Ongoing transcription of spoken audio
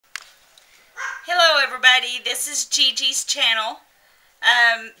everybody, this is Gigi's channel.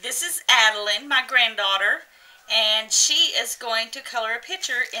 This is Adalyn, my granddaughter, and she is going to color a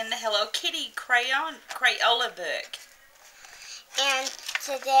picture in the Hello Kitty Crayola book. And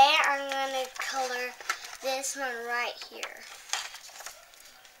today I'm going to color this one right here.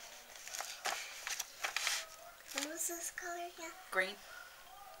 What was this color again? Green.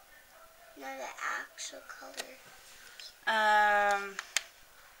 No, the actual color.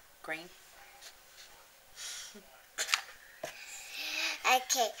 Green.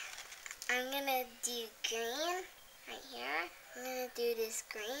 Okay, I'm going to do green right here. I'm going to do this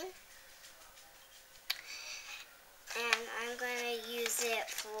green. And I'm going to use it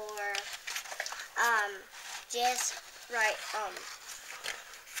for just right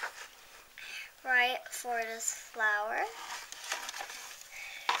for this flower.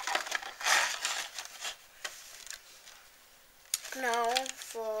 No, I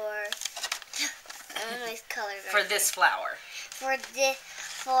almost colored right For this flower.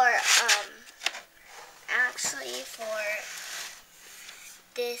 Actually for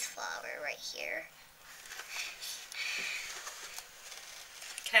this flower right here.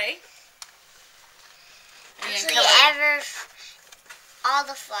 Okay. Actually, all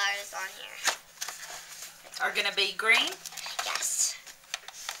the flowers on here are going to be green? Yes.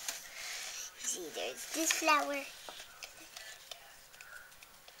 See, there's this flower.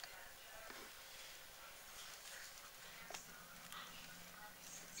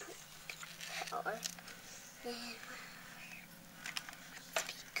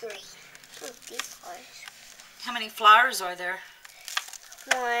 Green. Look, these flowers. How many flowers are there?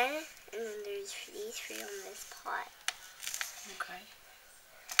 One, and then there's these three on this pot. Okay.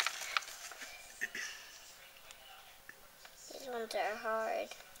 These ones are hard.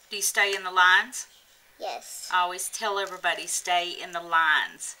 Do you stay in the lines? Yes. I always tell everybody, stay in the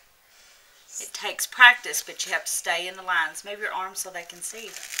lines. It takes practice, but you have to stay in the lines. Move your arms so they can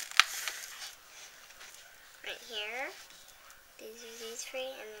see. Right here. These are these three,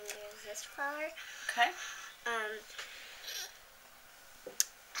 and then there's this flower. Okay. And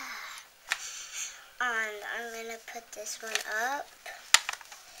I'm going to put this one up.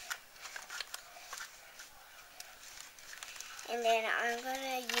 And then I'm going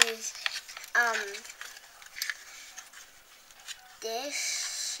to use this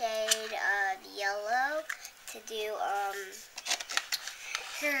shade of yellow to do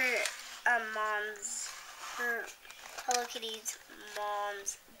her Hello Kitty's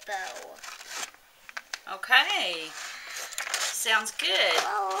mom's bow. Okay. Sounds good.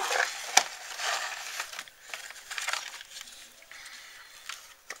 Oh.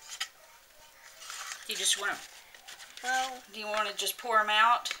 You just want to... Oh. Do you want to just pour them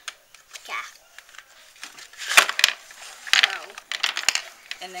out? Yeah. Oh.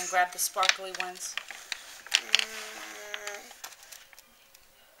 And then grab the sparkly ones?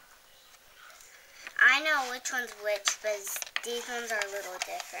 I know which one's which, but these ones are a little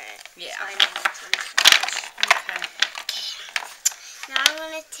different. Yeah. So I know which one's which. Okay. Now I'm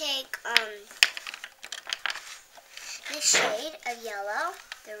going to take this shade of yellow,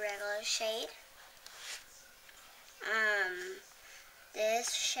 the regular shade.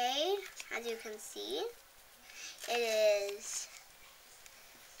 This shade, as you can see, it is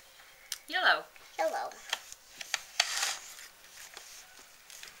Yellow. Yellow.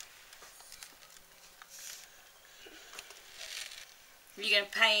 Are you going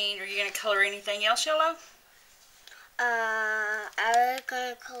to paint, or are you going to color anything else yellow? I'm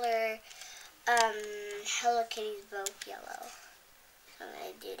going to color Hello Kitty's bow yellow. So I'm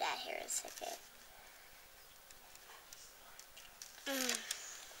going to do that here in a second.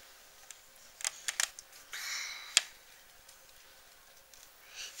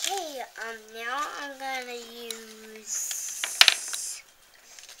 Okay, now I'm going to use,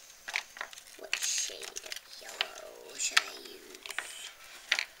 what shade of yellow should I use?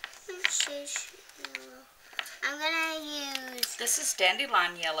 What shade should yellow? I'm going to use, This is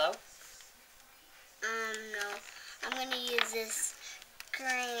dandelion yellow. no, I'm going to use this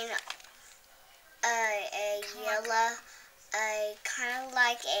green, yellow, kind of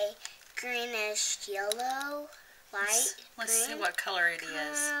like a greenish yellow, light Let's green. see what color it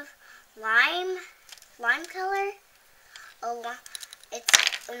is. Lime color. It's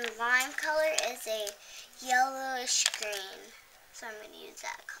lime color is a yellowish green, so I'm going to use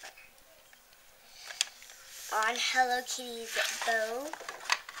that color on Hello Kitty's bow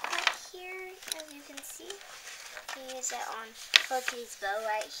right here, as you can see. You use it on Hello Kitty's bow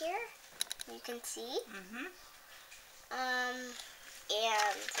right here. You can see. And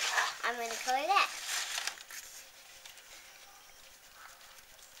I'm going to color that.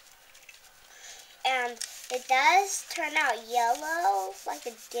 And it does turn out yellow, like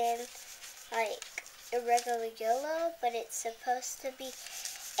a dim, like a regular yellow, but it's supposed to be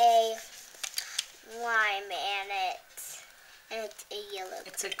a lime, and it's a yellow.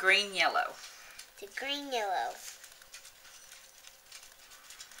 It's a green yellow. It's a green yellow.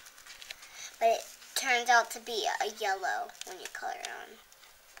 But it turns out to be a yellow when you color it on.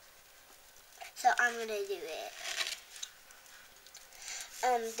 So I'm gonna do it.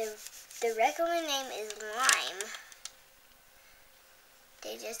 The regular name is lime.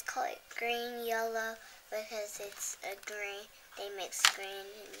 They just call it green yellow because it's a green. They mix green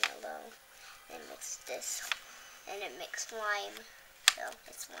and yellow. They mix this, and it mixed lime. So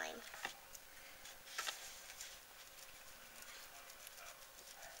it's lime.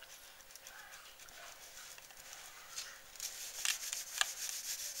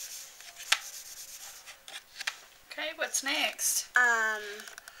 Okay, what's next?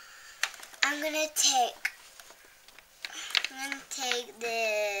 I'm gonna take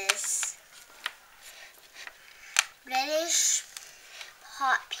this reddish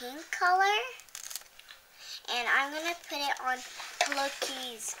hot pink color, and I'm gonna put it on Hello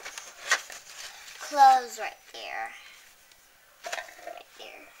Kitty's clothes right there. Right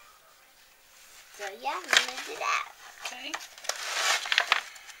there. So yeah, I'm gonna do that. Okay.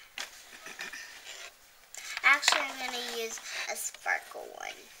 Actually, I'm going to use a sparkle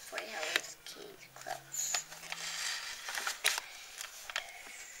one for Hello Kitty's clothes.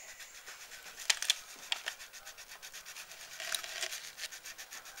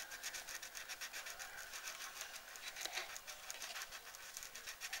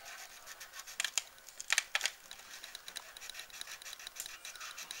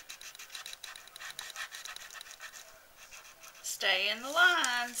 Stay in the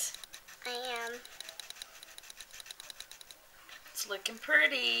lines. I am. It's looking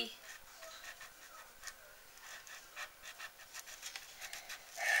pretty.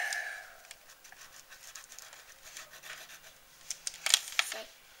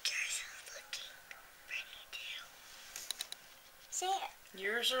 Say it.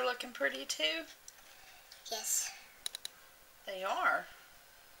 Yours are looking pretty too? Yes. They are.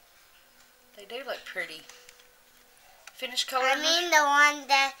 They do look pretty. Finish coloring? I mean the one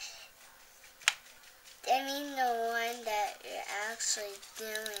that you're actually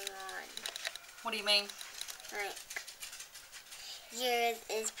doing on. What do you mean? Like, yours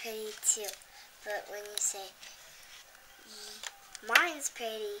is pretty too, but when you say mine's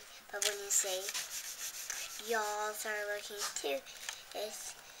pretty, but when you say y'all's are looking too,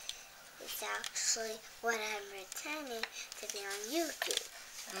 it's actually what I'm returning to be on YouTube.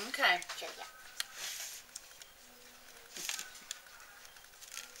 Okay. So yeah.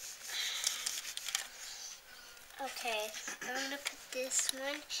 Okay, I'm going to put this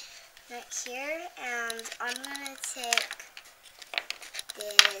one right here, and I'm going to take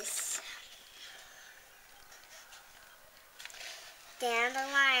this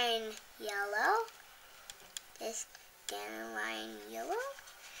dandelion yellow,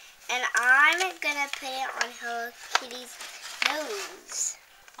 and I'm going to put it on Hello Kitty's nose.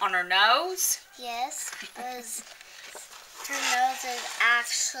 On her nose? Yes, because her nose is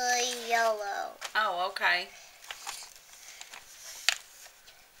actually yellow. Oh, okay.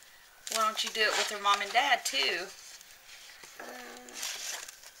 Why don't you do it with her mom and dad too?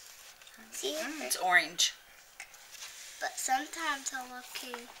 See? It's orange. But sometimes Hello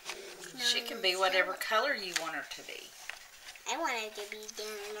Kitty. She can be whatever color you want her to be. I want her to be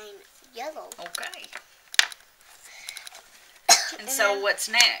dandelion yellow. Okay. And so what's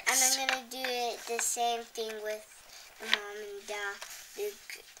next? And I'm going to do it the same thing with Mom and Dad.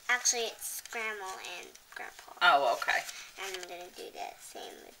 Actually, it's Grandma and Grandpa. Oh, okay. And I'm going to do that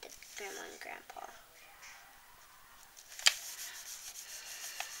same with the Grandma and Grandpa.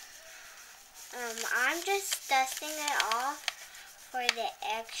 I'm just dusting it off for the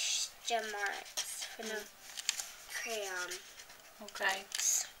extra marks for the crayon. Okay.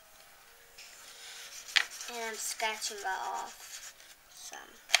 And I'm scratching it off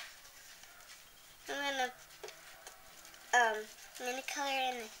some. I'm gonna color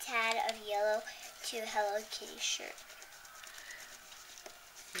in a tad of yellow to Hello Kitty shirt.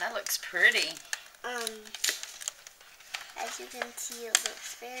 That looks pretty. As you can see, it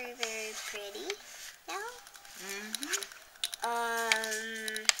looks very, very pretty now.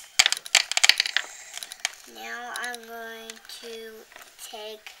 Now I'm going to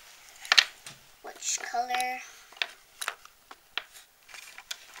take which color?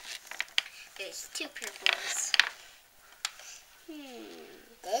 There's two purples.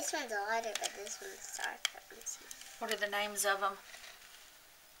 This one's lighter, but this one's darker. Let's see. What are the names of them?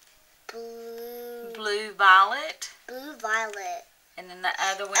 Blue. blue violet. Blue violet. And then the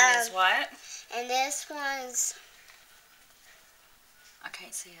other one is what? And this one's... I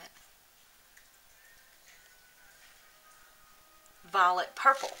can't see it. Violet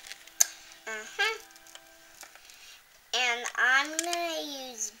purple. And I'm going to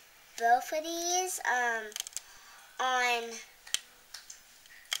use both of these on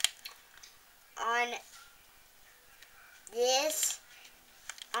this,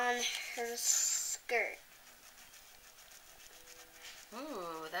 on her skirt.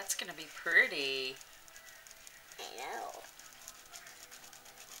 Ooh, that's going to be pretty. I know.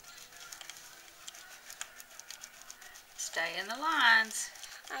 Stay in the lines.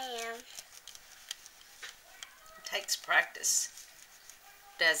 I am. It takes practice,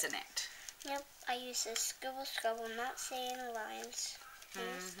 doesn't it? Yep, I use this scribble, not saying the lines.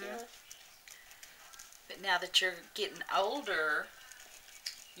 But now that you're getting older,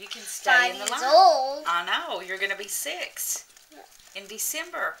 you can stay in the 5 lines. years old. I know, you're going to be 6 in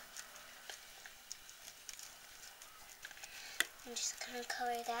December. I'm just going to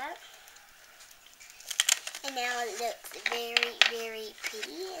color that. And now it looks very, very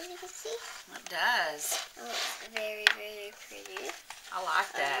pretty, as you can see. It does. It looks very, very pretty. I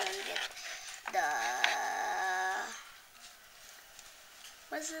like that. I'm going to get the...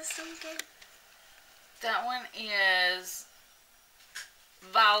 What's this one again? That one is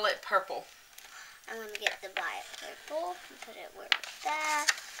violet purple. I'm going to get the violet purple and put it where it's that.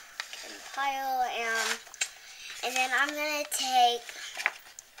 And pile, and then I'm going to take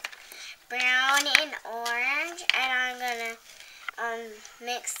brown and orange, and I'm going to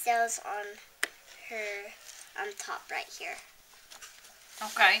mix those on her top right here.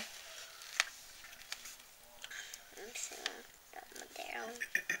 Okay. I'm just going to put that down.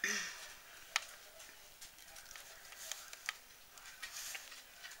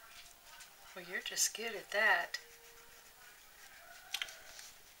 Well, you're just good at that.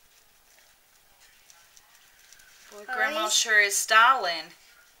 Boy, Grandma sure is styling.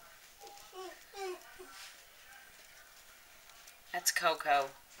 That's Coco.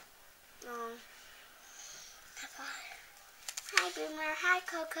 Hi, Boomer. Hi,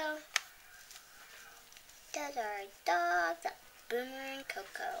 Coco. Those are dogs, Boomer and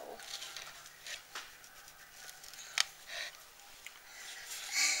Coco.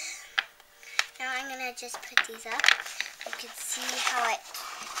 Now I'm gonna just put these up. You can see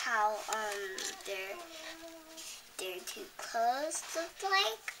how their two clothes look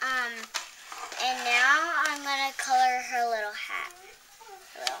like. And now I'm gonna color her little hat.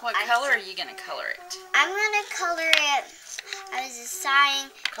 What color are you gonna color it? I'm gonna color it. I was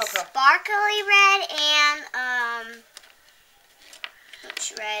deciding Coco. sparkly red and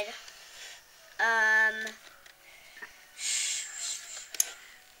which red?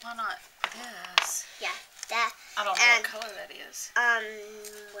 Why not this? Yeah, that. I don't know what color that is.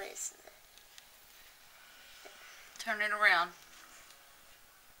 What is it? Turn it around.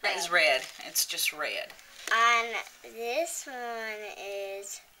 That is red. It's just red. And this one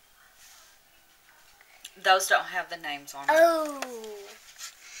is... Those don't have the names on them. Oh.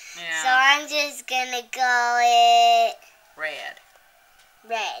 Yeah. So I'm just gonna call it... Red.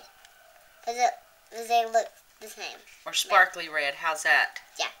 Red. Does they look the same? Or sparkly red. How's that?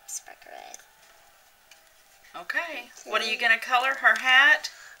 Yeah, sparkly red. Okay. What are you going to color? Her hat?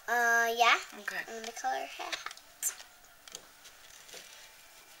 Yeah. Okay. I'm gonna color her hat.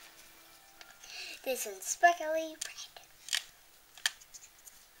 This one's sparkly red.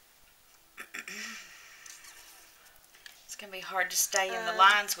 It's going to be hard to stay in the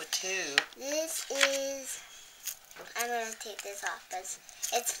lines with two. This is... I'm going to take this off because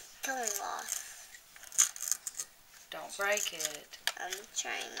it's coming off. Don't break it. I'm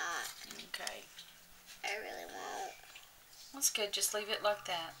trying not. Okay. I really won't. That's good. Just leave it like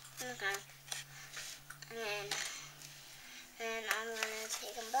that. Okay. And then I'm going to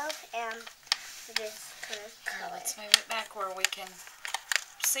take them both and we're just going to color. Let's move it back where we can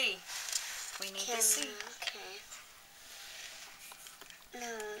see. We need to see. Okay. No,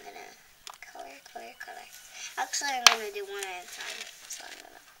 I'm going to color. Actually, I'm going to do one at a time. So I'm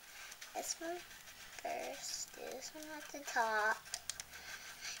going to... This one first. This one at the top.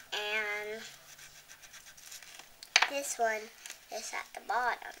 And this one is at the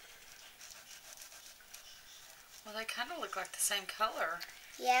bottom. Well, they kind of look like the same color.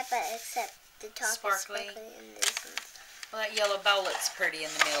 Yeah, but except the top Sparkly. is sparkly and this one. Well, that yellow bowlet's pretty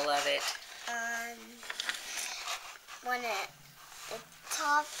in the middle of it. One at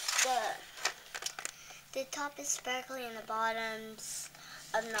the top is sparkly and the bottom's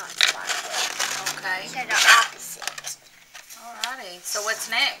not sparkly. Okay. So they're opposite. Alrighty. So what's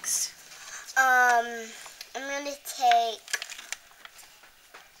next? I'm gonna take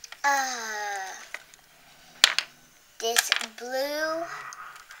this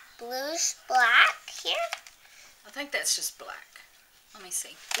bluish black here. I think that's just black. Let me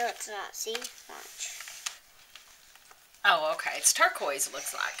see. No, it's not. See? Watch. Oh, okay. It's turquoise, it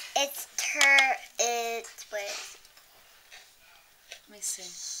looks like. It's what is it? Let me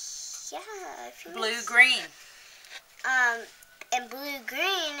see. Yeah, I think Blue-green. And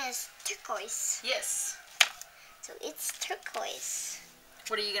blue-green is turquoise. Yes. So it's turquoise.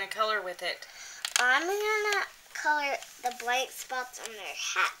 What are you going to color with it? I'm gonna color the blank spots on their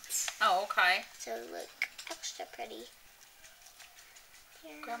hats. Oh, okay. So look extra pretty.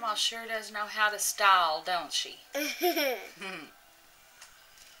 Yeah. Grandma sure does know how to style, don't she?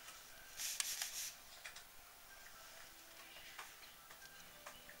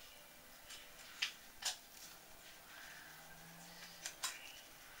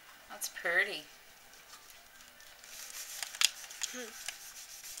 That's pretty.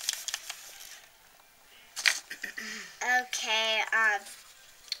 Okay,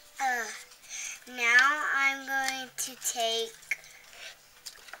 now I'm going to take,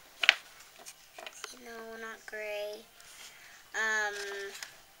 no, not gray,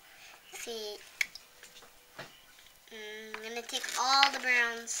 see, I'm going to take all the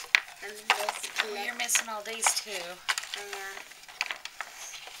browns from this Well, palette. you're missing all these too. Okay,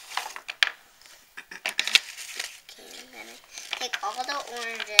 I'm going to take all the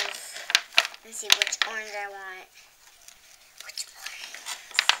oranges and see which orange I want. Which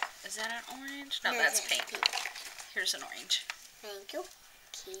orange? Is that an orange? No, that's pink. Here's an orange. Thank you.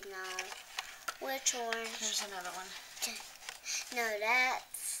 Okay, now, which orange? Here's another one. No,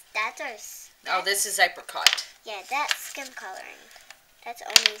 that's ours. Oh, this is apricot. Yeah, that's skin coloring. That's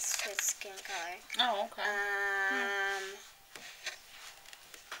only for skin color. Oh, okay.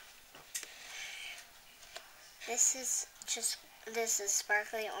 This is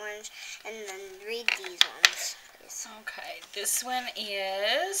sparkly orange, and then read these ones, please. Okay, this one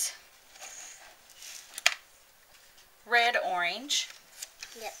is red orange.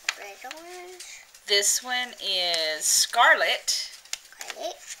 Yep, red orange. This one is scarlet.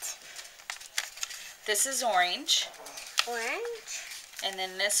 Scarlet. This is orange. Orange. And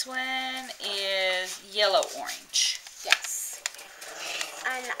then this one is yellow orange. Yes.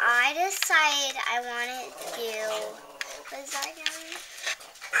 And I decided I wanted to, what is that again?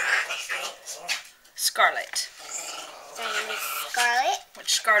 Scarlet. Scarlet.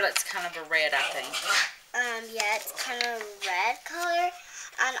 Which scarlet's kind of a red, I think. Yeah, it's kind of red color.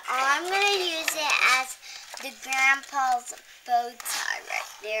 And I'm going to use it as the grandpa's bow tie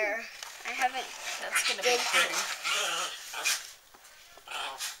right there. I haven't. That's going to be pretty.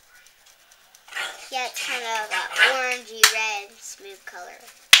 Yeah, it's kind of orangey red, smooth color.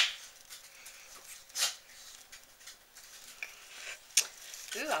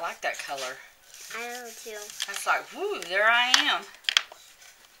 Ooh, I like that color. I know too. That's like, whoo, there I am.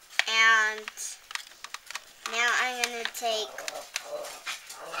 And now I'm gonna take.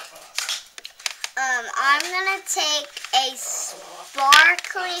 I'm gonna take a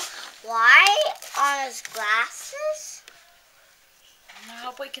sparkly white on his glasses. I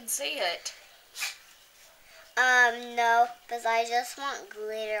hope we can see it. No, because I just want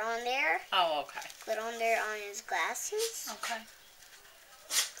glitter on there. Oh, okay. Glitter on there on his glasses. Okay.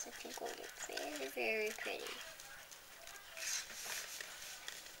 So I think we'll get very, very pretty.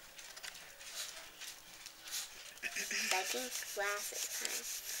 I think glasses kind of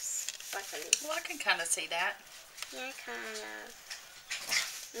sparkly. Well, I can kind of see that. Yeah, kind of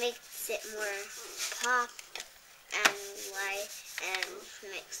makes it more pop and white and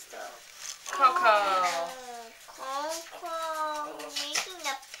mixed up. Coco. Coco, making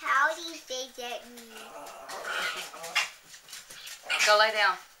a pouty face at me. Go lay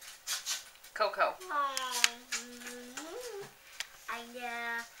down. Coco.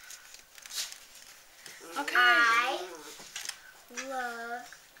 Okay. I love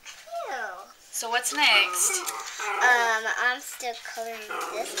you. So what's next? I'm still coloring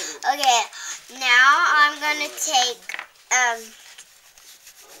this. Okay, now I'm gonna take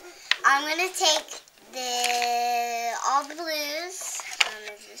all the blues.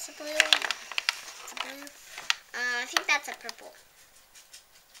 Is this a blue? It's a blue. I think that's a purple.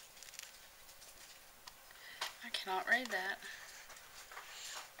 I cannot read that.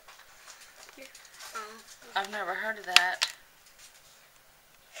 Oh. I've never heard of that.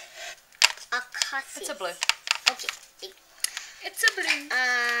 Akasi. It's a blue. Okay. It's a blue.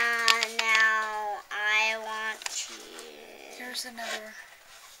 Now I want to. Here's another.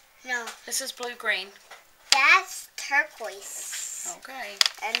 No. This is blue-green. That's turquoise. Okay.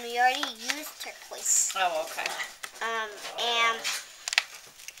 And we already used turquoise. Oh, okay. And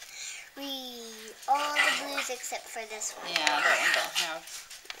all the blues except for this one. Yeah, that one don't have.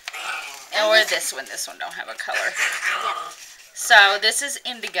 Or this one. This one don't have a color. Yep. So this is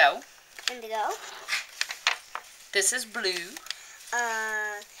indigo. Indigo. This is blue.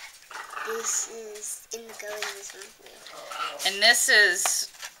 This is indigo and this one's blue. And this is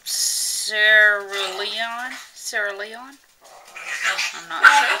cerulean. Cerulean? I'm not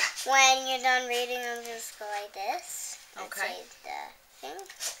sure. When you're done reading, I'm just go like this. Okay. And save the thing.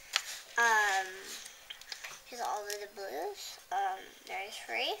 Here's all of the blues. There's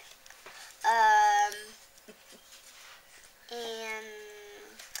 3. And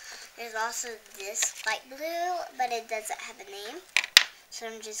there's also this light blue, but it doesn't have a name. So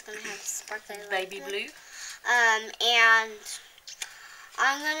I'm just going to have sparkly light Baby blue. And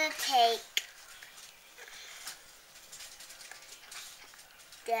I'm going to take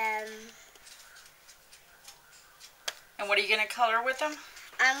them. And what are you going to color with them?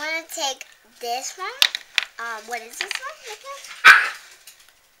 I'm going to take this one. What is this one again?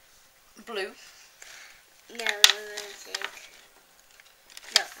 Blue. No, I'm going to take...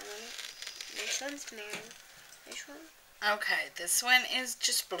 No, this one's maroon. Which one? Okay, this one is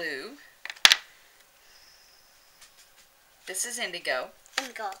just blue. This is indigo.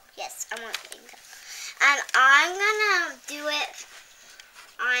 Indigo. Yes, I want the indigo. And I'm going to do it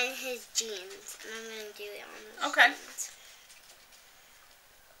on his jeans. And I'm going to do it on his jeans.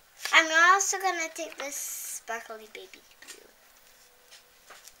 I'm also going to take this sparkly baby blue.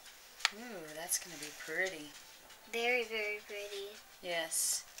 Ooh, that's going to be pretty. Very, very pretty.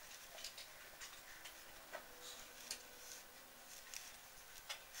 Yes.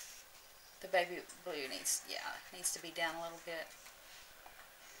 The baby blue needs to be down a little bit.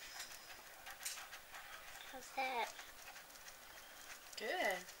 How's that?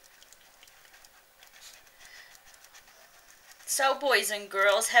 Good. So, boys and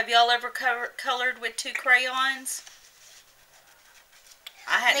girls, have y'all ever colored with 2 crayons?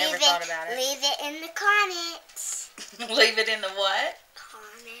 I had never thought about it. Leave it in the comments. Leave it in the what?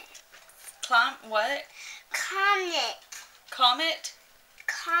 What? Comment. Comment?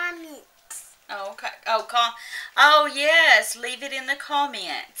 Comments. Oh, okay. Oh, yes. Leave it in the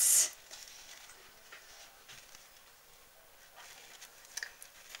comments.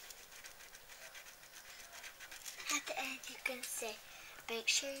 At the end, you can say, make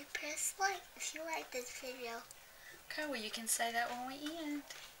sure you press like if you like this video. Okay, well, you can say that when we end.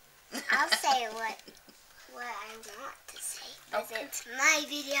 I'll say what I want to say, because it's my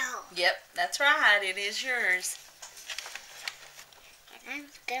video. Yep, that's right. It is yours. And I'm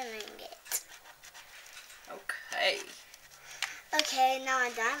filming it. Okay. Okay, now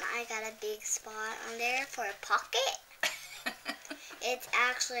I'm done. I got a big spot on there for a pocket. It's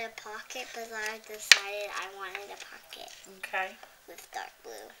actually a pocket, but I decided I wanted a pocket. Okay. With dark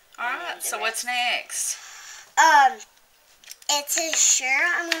blue. Alright, so what's next? It's his shirt.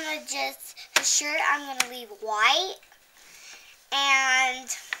 I'm gonna leave white. And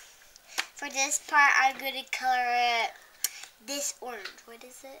for this part, I'm gonna color it this orange. What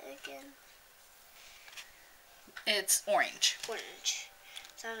is it again? It's orange. Orange.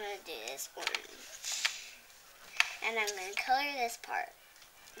 So I'm gonna do this orange. And I'm gonna color this part.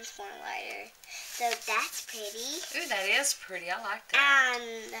 This one lighter. So that's pretty. Ooh, that is pretty. I like that.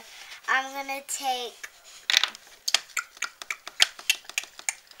 And I'm gonna take...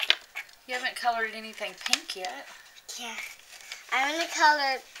 You haven't colored anything pink yet. Yeah. I'm gonna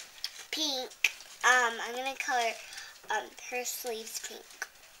color pink. I'm gonna color her sleeves pink.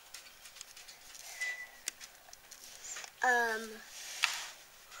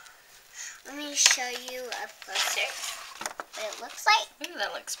 Let me show you up closer what it looks like. Ooh,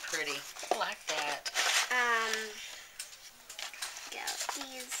 that looks pretty. I like that. Got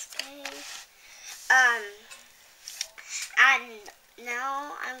these guys. And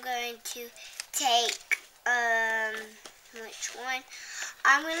now I'm going to take, which one?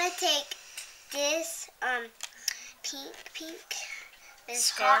 I'm going to take this, pink. This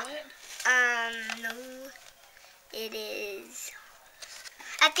Scarlet? No, it is,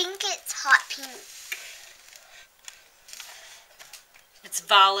 I think it's hot pink. It's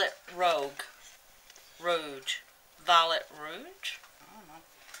Violet Rouge. Violet Rouge? I don't know.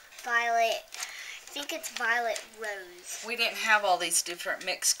 I think it's Violet Rose. We didn't have all these different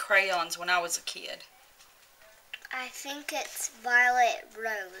mixed crayons when I was a kid. I think it's Violet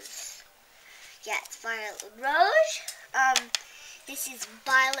Rose. Yeah, it's Violet Rose. This is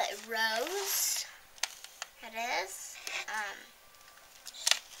Violet Rose. It is. I'll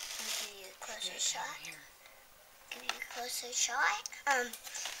give you a closer shot. give you a closer shot.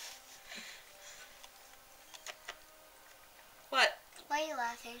 What? Why are you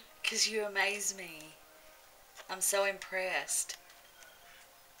laughing? Because you amaze me. I'm so impressed.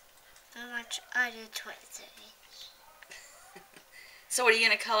 How much I did twice. So what are you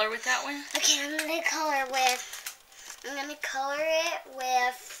going to color with that one? Okay, I'm gonna color it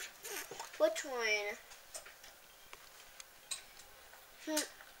with which one?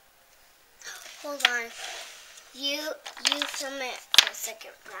 Hold on. You film it for a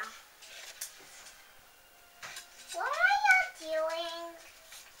second now. What are you doing?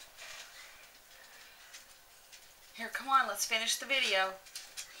 Here, come on, let's finish the video.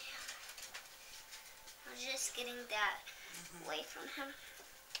 I'm just getting that away from him.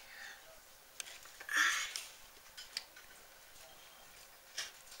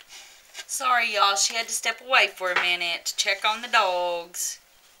 Sorry, y'all. She had to step away for a minute to check on the dogs.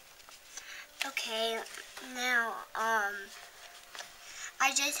 Okay, now, I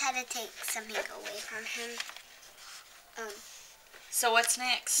just had to take something away from him. So what's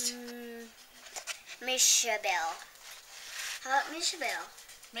next? Mishabelle. How about Mishabelle?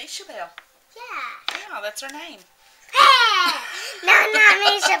 Mishabelle. Yeah. Yeah, that's her name. Hey! No, not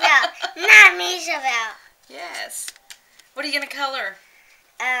Mishabelle. Not Mishabelle. Yes. What are you going to color?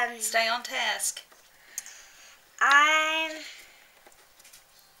 Stay on task. I'm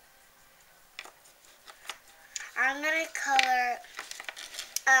gonna color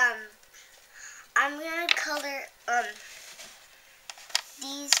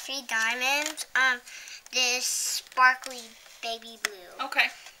these 3 diamonds this sparkly baby blue.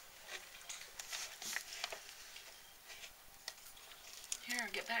 Okay. Here,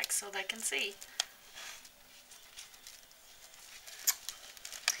 get back so they can see.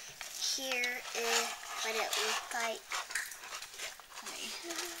 Here is what it looks like.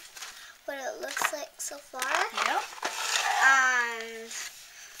 What it looks like so far. Yep.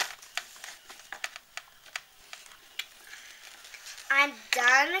 I'm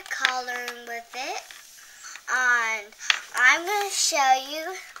done coloring with it. I'm going to show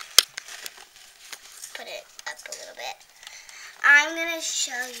you. Put it up a little bit. I'm going to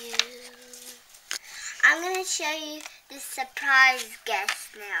show you the surprise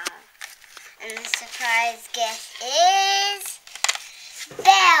guest now. And the surprise guest is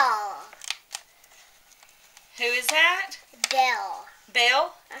Belle. Who is that? Belle.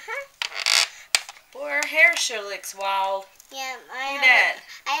 Belle? Uh-huh. Boy, her hair sure looks wild. Yeah, I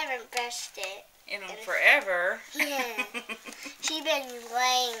haven't brushed it. In forever. Yeah. She's been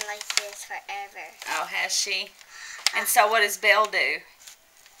laying like this forever. Oh, has she? And so what does Belle do?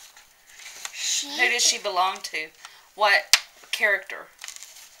 Who does she belong to? What character?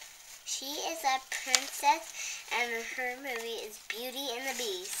 She is a princess, and her movie is Beauty and the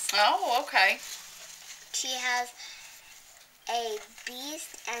Beast. Oh, okay. She has a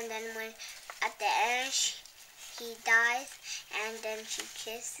beast, and then at the end he dies, and then she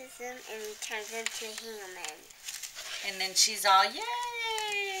kisses him, and he turns into a human. And then she's all,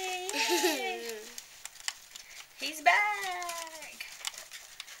 yay! Yay. He's back!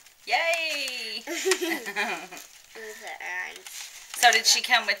 Yay! So did she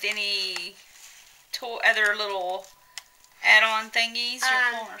come with any other little add-on thingies?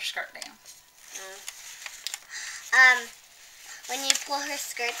 You're pulling her skirt down. When you pull her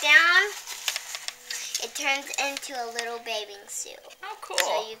skirt down, it turns into a little bathing suit. Oh, cool.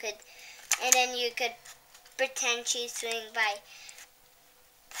 So then you could pretend she's swimming by.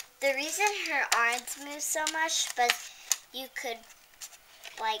 The reason her arms move so much, but you could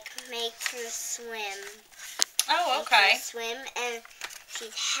like make her swim. Oh, okay. Swim, and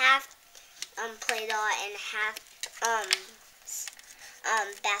she's half play doll and half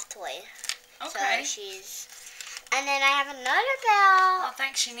bath toy. Okay. So and then I have another Belle. I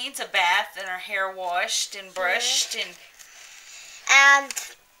think she needs a bath and her hair washed and brushed and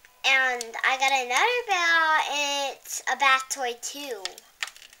I got another Belle. It's a bath toy too.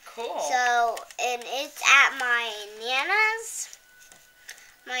 Cool. So and it's at my Nana's.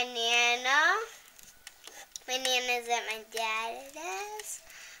 My Nana's at my dad's.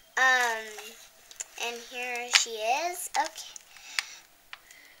 And here she is. Okay.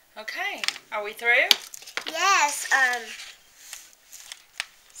 Okay. Are we through? Yes.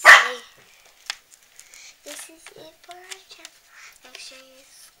 See, this is it for our channel. Make sure you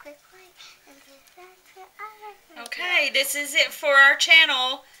click like and subscribe for other videos. Okay, this is it for our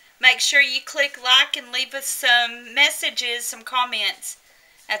channel. Make sure you click like and leave us some messages, some comments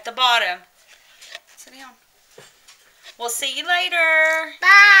at the bottom. Sit down. We'll see you later.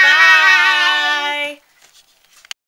 Bye. Bye.